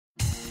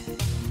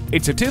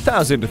It's a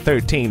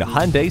 2013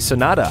 Hyundai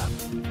Sonata.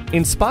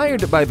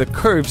 Inspired by the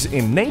curves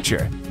in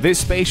nature, this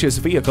spacious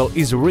vehicle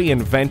is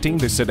reinventing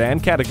the sedan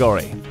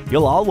category.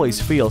 You'll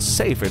always feel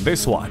safe in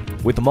this one,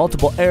 with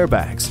multiple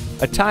airbags,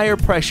 a tire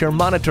pressure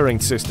monitoring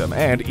system,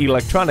 and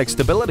electronic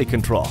stability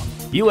control.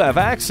 You have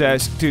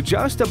access to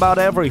just about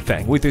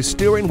everything with the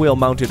steering wheel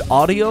mounted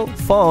audio,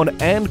 phone,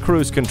 and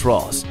cruise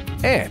controls.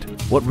 And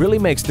what really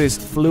makes this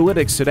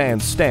fluidic sedan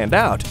stand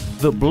out,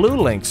 the Blue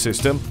Link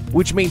system,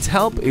 which means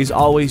help is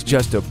always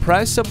just a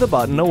press of the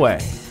button away.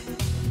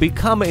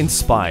 Become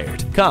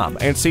inspired. Come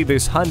and see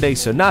this Hyundai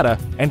Sonata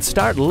and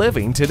start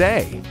living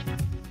today.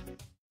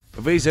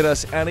 Visit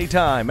us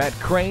anytime at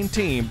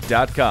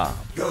craneteam.com.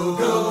 Go,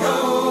 go, go!